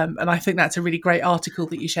 And I think that's a really great article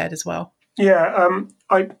that you shared as well. Yeah,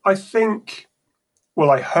 I think, well,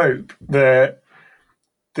 I hope that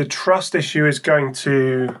the trust issue is going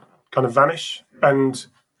to kind of vanish. And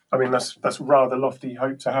I mean, that's rather lofty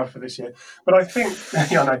hope to have for this year. But I think,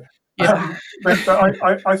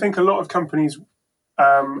 I think a lot of companies,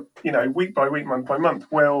 week by week, month by month,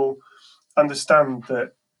 will understand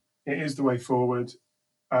that it is the way forward,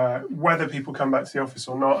 whether people come back to the office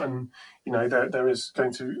or not. And, there is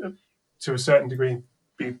going to a certain degree,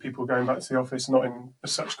 be people going back to the office, not in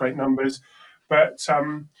such great numbers. But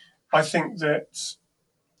I think that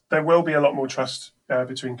there will be a lot more trust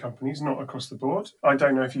between companies, not across the board. I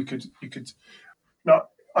don't know if you could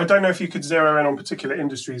zero in on particular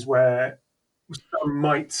industries where some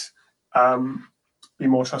might be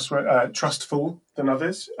more trustful than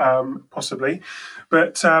others, possibly.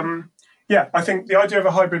 But I think the idea of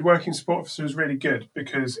a hybrid working support officer is really good,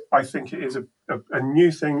 because I think it is a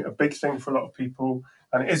new thing, a big thing for a lot of people,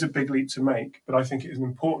 and it is a big leap to make. But I think it is an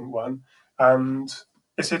important one, and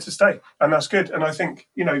it's here to stay, and that's good. And I think,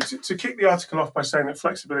 to kick the article off by saying that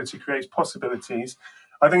flexibility creates possibilities,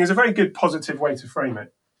 I think is a very good positive way to frame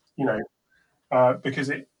it, because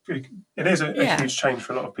it is a huge change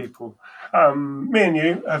for a lot of people. Me and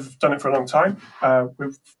you have done it for a long time.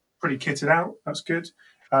 We're pretty kitted out. That's good.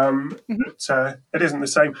 But it isn't the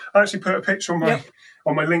same. I actually put a picture on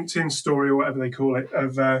my LinkedIn story, or whatever they call it,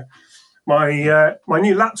 of my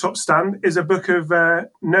new laptop stand is a book of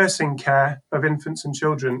nursing care of infants and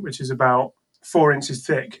children, which is about 4 inches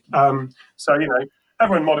thick. So,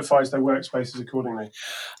 everyone modifies their workspaces accordingly.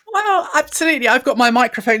 Well, absolutely. I've got my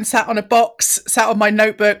microphone sat on a box, sat on my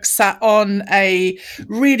notebook, sat on a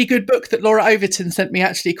really good book that Laura Overton sent me,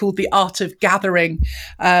 actually, called The Art of Gathering,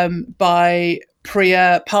 by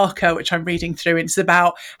Priya Parker, which I'm reading through. It's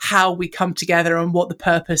about how we come together and what the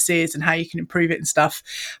purpose is and how you can improve it and stuff.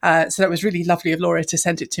 So that was really lovely of Laura to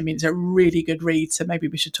send it to me. It's a really good read. So maybe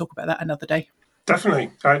we should talk about that another day. Definitely.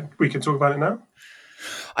 We can talk about it now.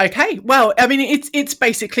 Okay. Well, I mean, it's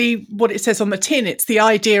basically what it says on the tin. It's the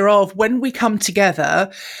idea of when we come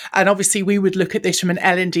together, and obviously we would look at this from an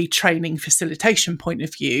L&D training facilitation point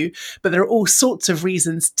of view, but there are all sorts of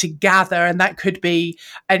reasons to gather, and that could be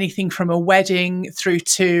anything from a wedding through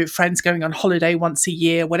to friends going on holiday once a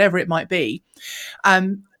year, whatever it might be.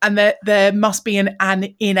 And there must be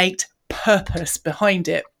an innate purpose behind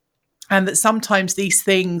it, and that sometimes these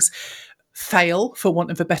things fail, for want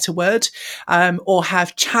of a better word, or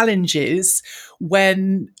have challenges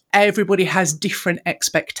when everybody has different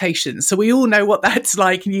expectations. So we all know what that's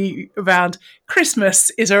like. Around Christmas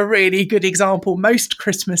is a really good example. Most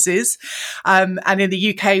Christmases, and in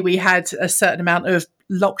the UK, we had a certain amount of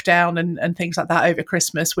lockdown and things like that over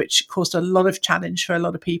Christmas, which caused a lot of challenge for a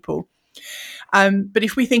lot of people. But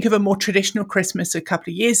if we think of a more traditional Christmas a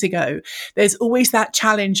couple of years ago, there's always that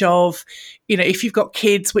challenge of, if you've got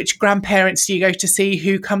kids, which grandparents do you go to see?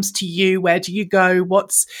 Who comes to you? Where do you go?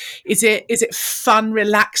 Is it fun,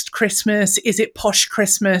 relaxed Christmas? Is it posh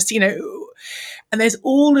Christmas? And there's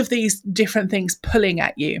all of these different things pulling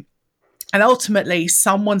at you. And ultimately,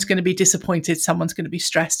 someone's going to be disappointed, someone's going to be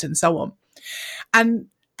stressed, and so on. And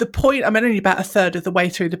the point, I'm only about a third of the way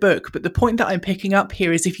through the book, but the point that I'm picking up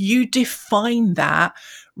here is if you define that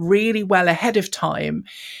really well ahead of time,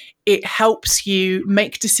 it helps you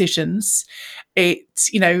make decisions. It's,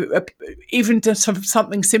 even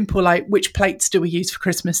something simple like which plates do we use for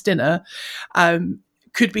Christmas dinner,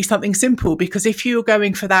 could be something simple, because if you're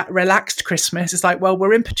going for that relaxed Christmas, it's like, well,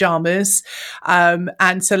 we're in pajamas,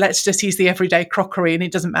 and so let's just use the everyday crockery and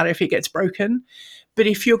it doesn't matter if it gets broken. But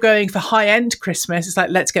if you're going for high-end Christmas, it's like,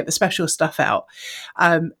 let's get the special stuff out,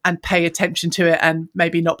 and pay attention to it, and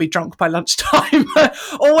maybe not be drunk by lunchtime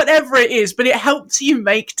or whatever it is. But it helps you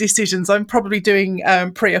make decisions. I'm probably doing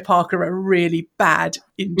Priya Parker a really bad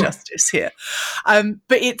injustice here. But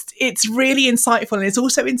it's really insightful, and it's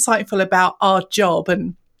also insightful about our job.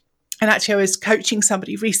 And actually, I was coaching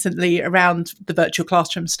somebody recently around the virtual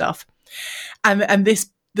classroom stuff. And this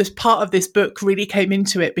this part of this book really came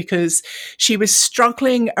into it because she was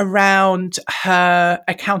struggling around her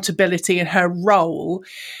accountability and her role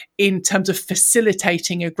in terms of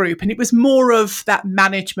facilitating a group. And it was more of that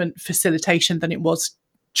management facilitation than it was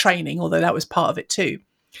training, although that was part of it too.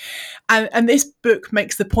 And this book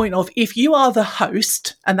makes the point of, if you are the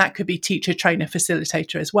host, and that could be teacher, trainer,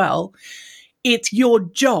 facilitator as well, it's your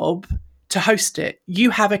job to host it. You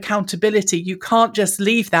have accountability. You can't just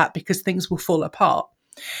leave that because things will fall apart.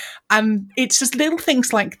 And it's just little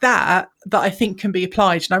things like that I think can be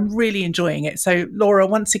applied, and I'm really enjoying it. So Laura,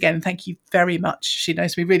 once again, thank you very much. She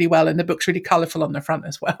knows me really well, and the book's really colourful on the front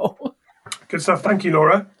as well. Good stuff. Thank you,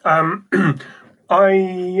 Laura.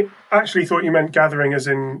 I actually thought you meant gathering as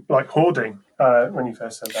in like hoarding when you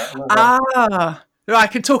first said that. I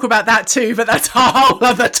could talk about that too, but that's a whole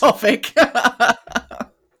other topic.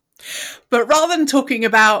 But rather than talking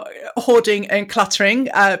about hoarding and cluttering,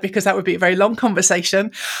 because that would be a very long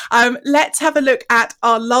conversation, let's have a look at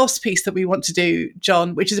our last piece that we want to do,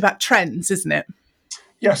 John, which is about trends, isn't it?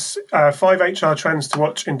 Yes, 5 HR trends to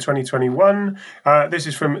watch in 2021. This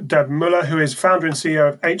is from Deb Muller, who is founder and CEO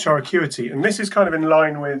of HR Acuity. And this is kind of in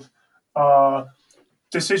line with our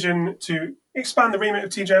decision to expand the remit of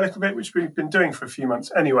TJ a little bit, which we've been doing for a few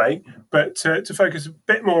months anyway, but to focus a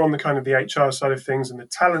bit more on the kind of the HR side of things and the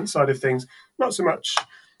talent side of things, not so much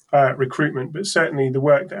recruitment, but certainly the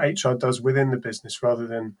work that HR does within the business rather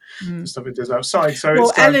than the stuff it does outside. So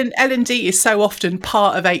well, L&D is so often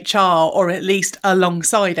part of HR, or at least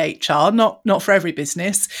alongside HR, not for every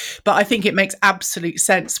business, but I think it makes absolute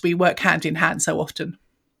sense. We work hand in hand so often.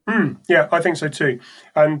 Yeah, I think so too.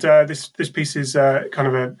 And this piece is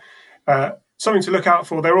kind of something to look out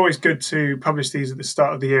for. They're always good to publish these at the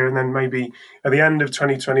start of the year, and then maybe at the end of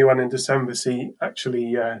 2021 in December, see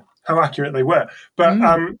actually how accurate they were. But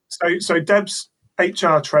so Deb's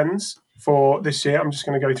HR trends for this year, I'm just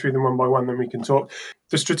going to go through them one by one, then we can talk.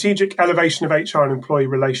 The strategic elevation of HR and employee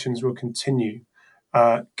relations will continue.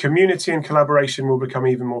 Community and collaboration will become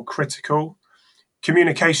even more critical.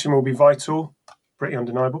 Communication will be vital. Pretty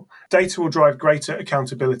undeniable. Data will drive greater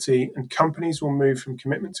accountability, and companies will move from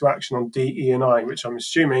commitment to action on DE&I, which I'm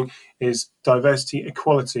assuming is diversity,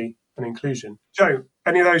 equality, and inclusion. Joe,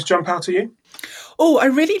 any of those jump out at you? Oh, I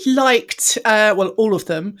really liked, all of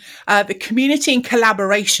them. The community and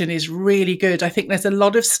collaboration is really good. I think there's a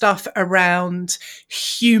lot of stuff around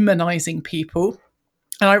humanizing people.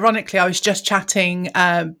 And ironically, I was just chatting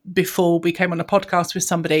before we came on a podcast with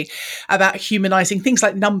somebody about humanizing things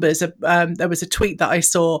like numbers. There was a tweet that I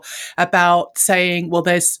saw about saying, well,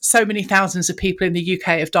 there's so many thousands of people in the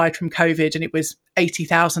UK have died from COVID, and it was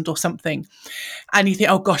 80,000 or something. And you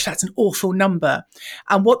think, oh gosh, that's an awful number.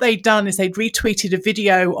 And what they'd done is they'd retweeted a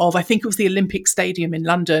video of, I think it was the Olympic Stadium in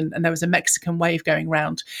London, and there was a Mexican wave going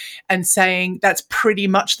around, and saying that's pretty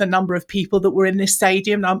much the number of people that were in this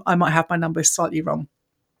stadium. I might have my numbers slightly wrong.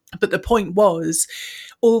 But the point was,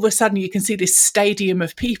 all of a sudden you can see this stadium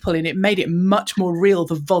of people, and it made it much more real,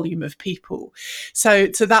 the volume of people. So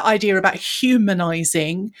that idea about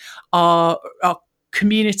humanizing our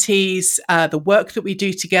communities, the work that we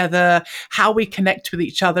do together, how we connect with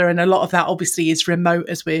each other, and a lot of that obviously is remote,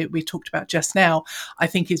 as we talked about just now, I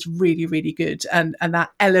think is really, really good. And that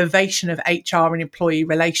elevation of HR and employee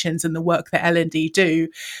relations and the work that L&D do,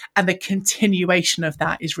 and the continuation of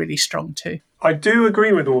that is really strong too. I do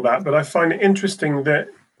agree with all that, but I find it interesting that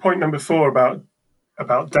point number 4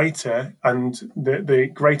 about data and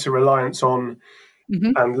the greater reliance on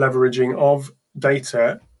and leveraging of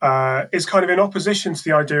data is kind of in opposition to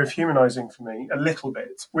the idea of humanizing for me a little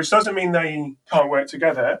bit, which doesn't mean they can't work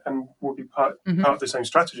together and will be part of the same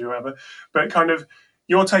strategy or whatever, but kind of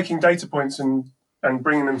you're taking data points and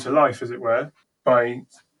bringing them to life, as it were, by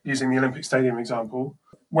using the Olympic Stadium example,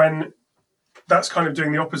 when that's kind of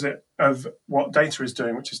doing the opposite of what data is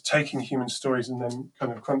doing, which is taking human stories and then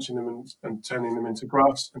kind of crunching them and turning them into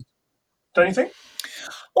graphs. Don't you think?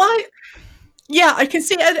 Well, yeah, I can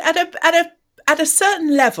see at a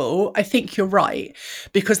certain level, I think you're right,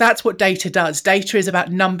 because that's what data does. Data is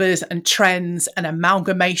about numbers and trends and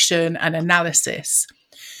amalgamation and analysis.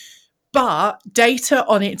 But data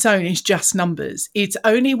on its own is just numbers. It's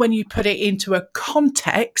only when you put it into a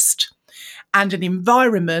context and an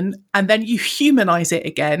environment, and then you humanize it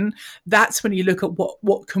again, that's when you look at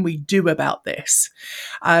what can we do about this.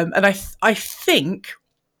 And I think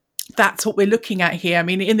that's what we're looking at here. I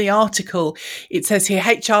mean, in the article, it says here,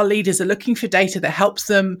 HR leaders are looking for data that helps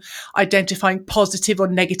them identifying positive or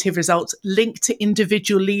negative results linked to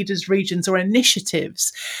individual leaders, regions, or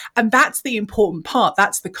initiatives. And that's the important part.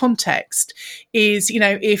 That's the context is,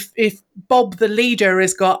 if Bob, the leader,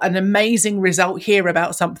 has got an amazing result here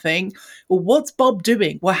about something, well, what's Bob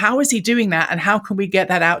doing? Well, how is he doing that? And how can we get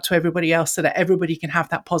that out to everybody else so that everybody can have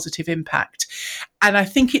that positive impact? And I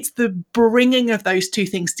think it's the bringing of those two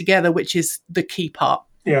things together, which is the key part.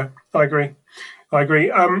 Yeah, I agree.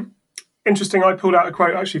 Interesting. I pulled out a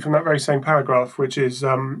quote actually from that very same paragraph, which is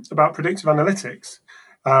about predictive analytics.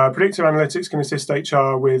 Predictive analytics can assist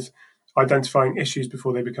HR with identifying issues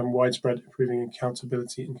before they become widespread, improving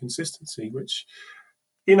accountability and consistency, which,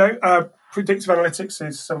 predictive analytics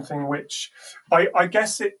is something which I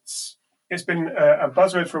guess it's been a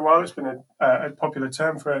buzzword for a while. It's been a popular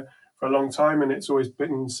term for a long time, and it's always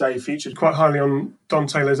been, featured quite highly on Don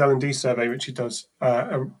Taylor's L&D survey, which he does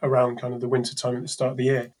around kind of the winter time at the start of the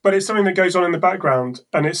year. But it's something that goes on in the background,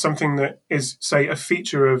 and it's something that is, say, a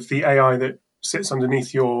feature of the AI that sits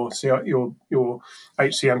underneath your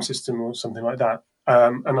HCM system or something like that.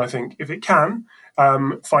 And I think if it can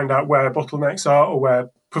find out where bottlenecks are or where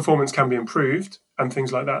performance can be improved and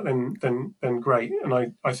things like that, then great.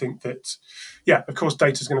 And I think that, of course,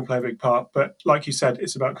 data is going to play a big part. But like you said,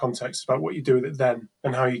 it's about context, it's about what you do with it then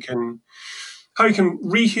and how you can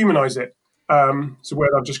rehumanize it. It's a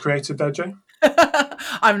word I've just created there, Jo.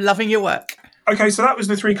 I'm loving your work. Okay, so that was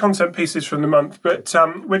the 3 content pieces from the month, but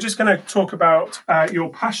we're just going to talk about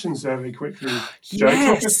your passion survey quickly. Jo,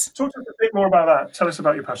 yes. Talk to us a bit more about that. Tell us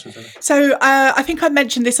about your passion survey. So I think I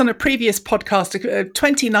mentioned this on a previous podcast.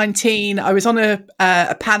 2019, I was on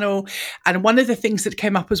a panel, and one of the things that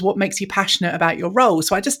came up was what makes you passionate about your role.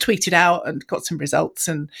 So I just tweeted out and got some results,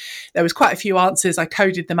 and there was quite a few answers. I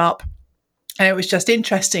coded them up, and it was just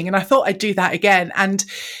interesting. And I thought I'd do that again. And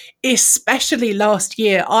especially last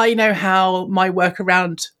year, I know how my work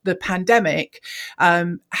around the pandemic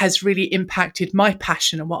has really impacted my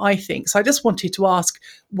passion and what I think. So I just wanted to ask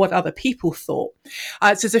what other people thought.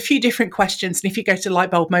 So there's a few different questions. And if you go to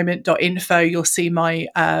lightbulbmoment.info, you'll see my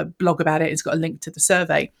blog about it. It's got a link to the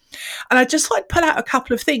survey. And I just like pull out a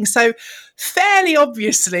couple of things. So fairly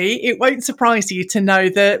obviously, it won't surprise you to know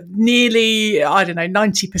that nearly,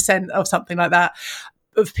 90% of something like that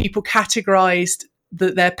of people categorized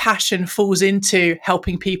that their passion falls into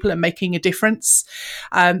helping people and making a difference.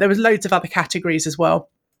 There was loads of other categories as well.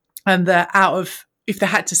 And if they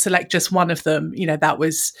had to select just one of them, that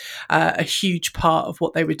was a huge part of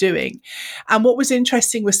what they were doing. And what was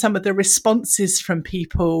interesting was some of the responses from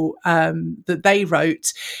people that they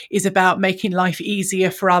wrote is about making life easier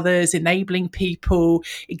for others, enabling people,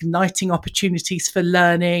 igniting opportunities for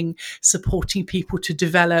learning, supporting people to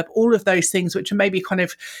develop, all of those things, which are maybe kind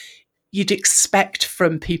of you'd expect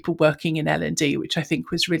from people working in L&D, which I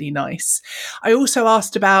think was really nice. I also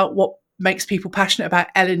asked about what makes people passionate about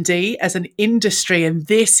L&D as an industry, and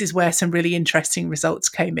this is where some really interesting results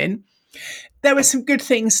came in. There were some good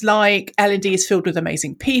things like L&D is filled with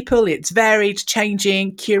amazing people, it's varied,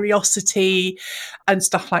 changing, curiosity, and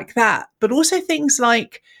stuff like that. But also things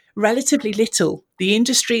like relatively little. The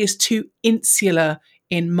industry is too insular,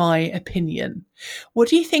 in my opinion. What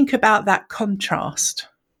do you think about that contrast?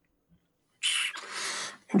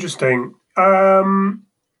 Interesting. You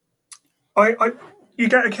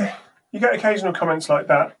get occasional comments like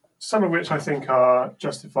that, some of which I think are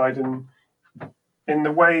justified in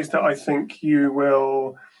the ways that I think you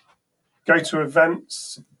will go to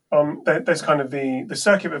events. There's kind of the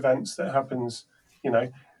circuit of events that happens.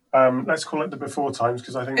 Let's call it the before times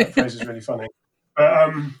because I think that phrase is really funny.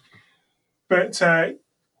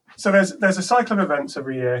 So there's a cycle of events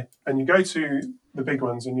every year, and you go to the big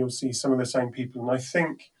ones and you'll see some of the same people. And I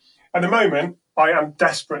think at the moment, I am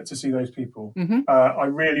desperate to see those people. Mm-hmm. I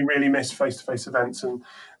really, really miss face-to-face events. And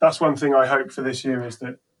that's one thing I hope for this year is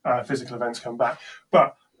that physical events come back.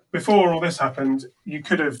 But before all this happened, you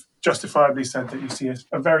could have justifiably said that you see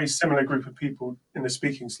a very similar group of people in the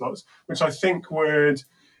speaking slots, which I think would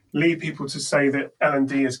lead people to say that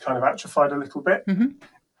L&D is kind of atrophied a little bit. Mm-hmm.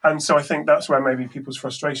 And so I think that's where maybe people's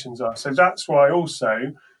frustrations are. So that's why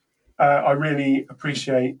also I really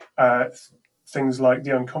appreciate things like the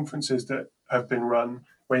unconferences that have been run,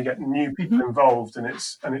 where you get new people mm-hmm. involved, and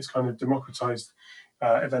it's kind of democratized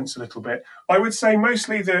events a little bit. I would say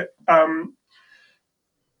mostly that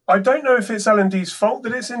I don't know if it's L&D's fault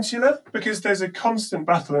that it's insular, because there's a constant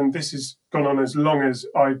battle, and this has gone on as long as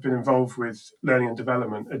I've been involved with learning and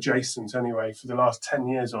development, adjacent anyway, for the last 10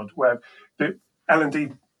 years odd, where the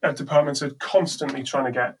L&D departments are constantly trying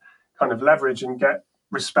to get kind of leverage and get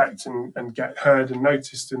respect and get heard and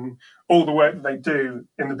noticed and all the work that they do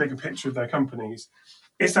in the bigger picture of their companies.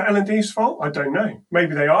 Is that L&D's fault? I don't know.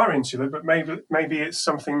 Maybe they are insular, but maybe it's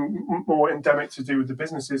something more endemic to do with the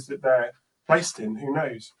businesses that they're placed in. Who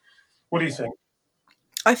knows? What do you think?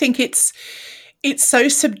 I think it's so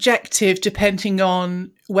subjective depending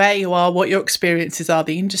on where you are, what your experiences are,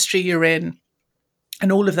 the industry you're in,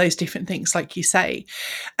 and all of those different things, like you say.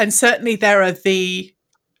 And certainly there are the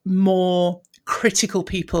more critical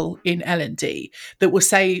people in L&D that will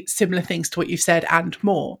say similar things to what you've said and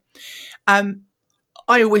more.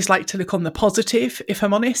 I always like to look on the positive, if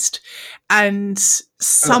I'm honest. And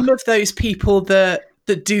some of those people that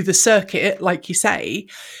do the circuit, like you say,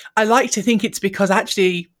 I like to think it's because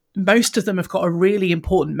actually most of them have got a really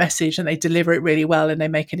important message and they deliver it really well and they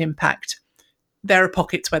make an impact. There are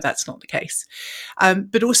pockets where that's not the case.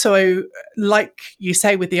 But also, like you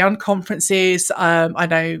say, with the unconferences, I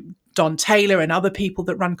know Don Taylor and other people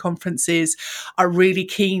that run conferences are really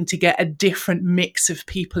keen to get a different mix of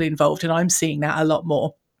people involved. And I'm seeing that a lot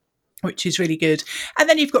more, which is really good. And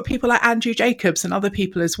then you've got people like Andrew Jacobs and other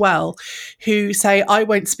people as well who say, I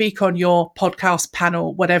won't speak on your podcast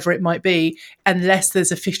panel, whatever it might be, unless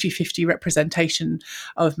there's a 50-50 representation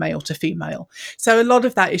of male to female. So a lot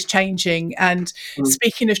of that is changing. And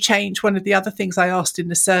speaking of change, one of the other things I asked in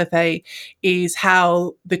the survey is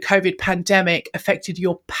how the COVID pandemic affected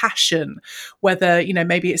your passion, whether,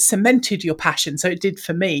 maybe it cemented your passion. So it did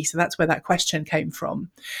for me. So that's where that question came from.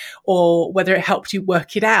 Or whether it helped you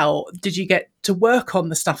work it out. Did you get to work on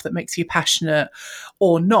the stuff that makes you passionate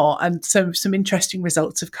or not? And so some interesting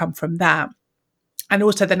results have come from that. And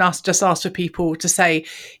also then asked for people to say,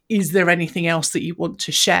 is there anything else that you want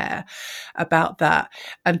to share about that?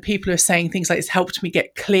 And people are saying things like, it's helped me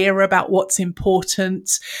get clearer about what's important.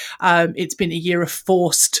 It's been a year of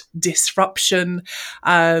forced disruption.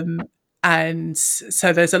 And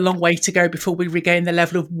so there's a long way to go before we regain the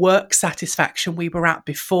level of work satisfaction we were at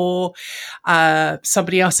before.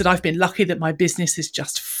 Somebody else said, I've been lucky that my business has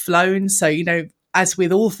just flown. So, as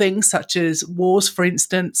with all things such as wars, for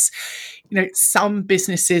instance, some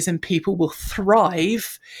businesses and people will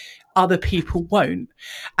thrive, other people won't.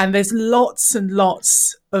 And there's lots and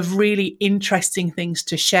lots of really interesting things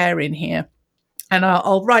to share in here. And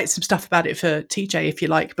I'll write some stuff about it for TJ if you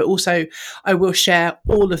like, but also I will share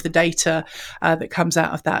all of the data that comes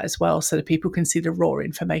out of that as well, so that people can see the raw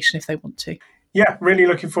information if they want to. Yeah, really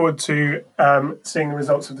looking forward to seeing the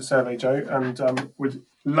results of the survey, Jo, and would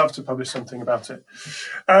love to publish something about it.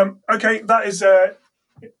 Okay,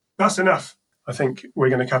 that's enough. I think we're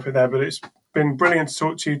going to cap it there, but it's been brilliant to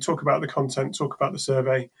talk to you, talk about the content, talk about the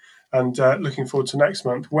survey, and looking forward to next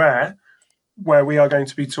month where we are going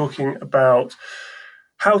to be talking about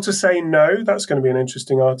how to say no. That's going to be an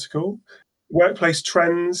interesting article. Workplace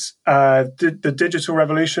trends, the digital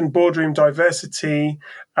revolution, boardroom diversity.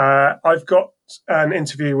 I've got an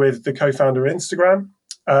interview with the co-founder of Instagram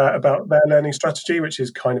about their learning strategy, which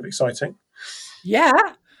is kind of exciting. Yeah.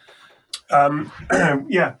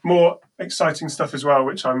 More exciting stuff as well,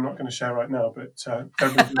 which I'm not going to share right now, but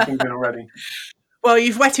everybody's been good already. Well,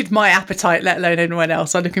 you've whetted my appetite, let alone anyone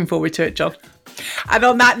else. I'm looking forward to it, John. And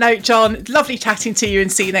on that note, John, lovely chatting to you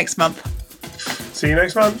and see you next month. See you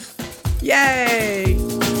next month. Yay!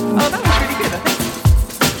 Oh, that was really good, I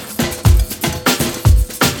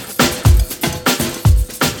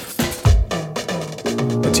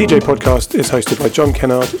think. The TJ podcast is hosted by John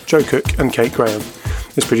Kennard, Jo Cook and Kate Graham.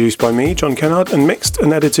 It's produced by me, John Kennard, and mixed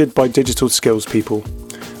and edited by Digital Skills People.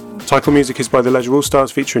 Title music is by the Leisure All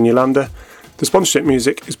Stars featuring Yolanda. The sponsorship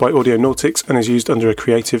music is by Audionautics and is used under a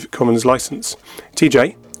Creative Commons license.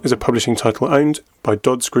 TJ is a publishing title owned by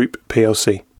Dodds Group plc.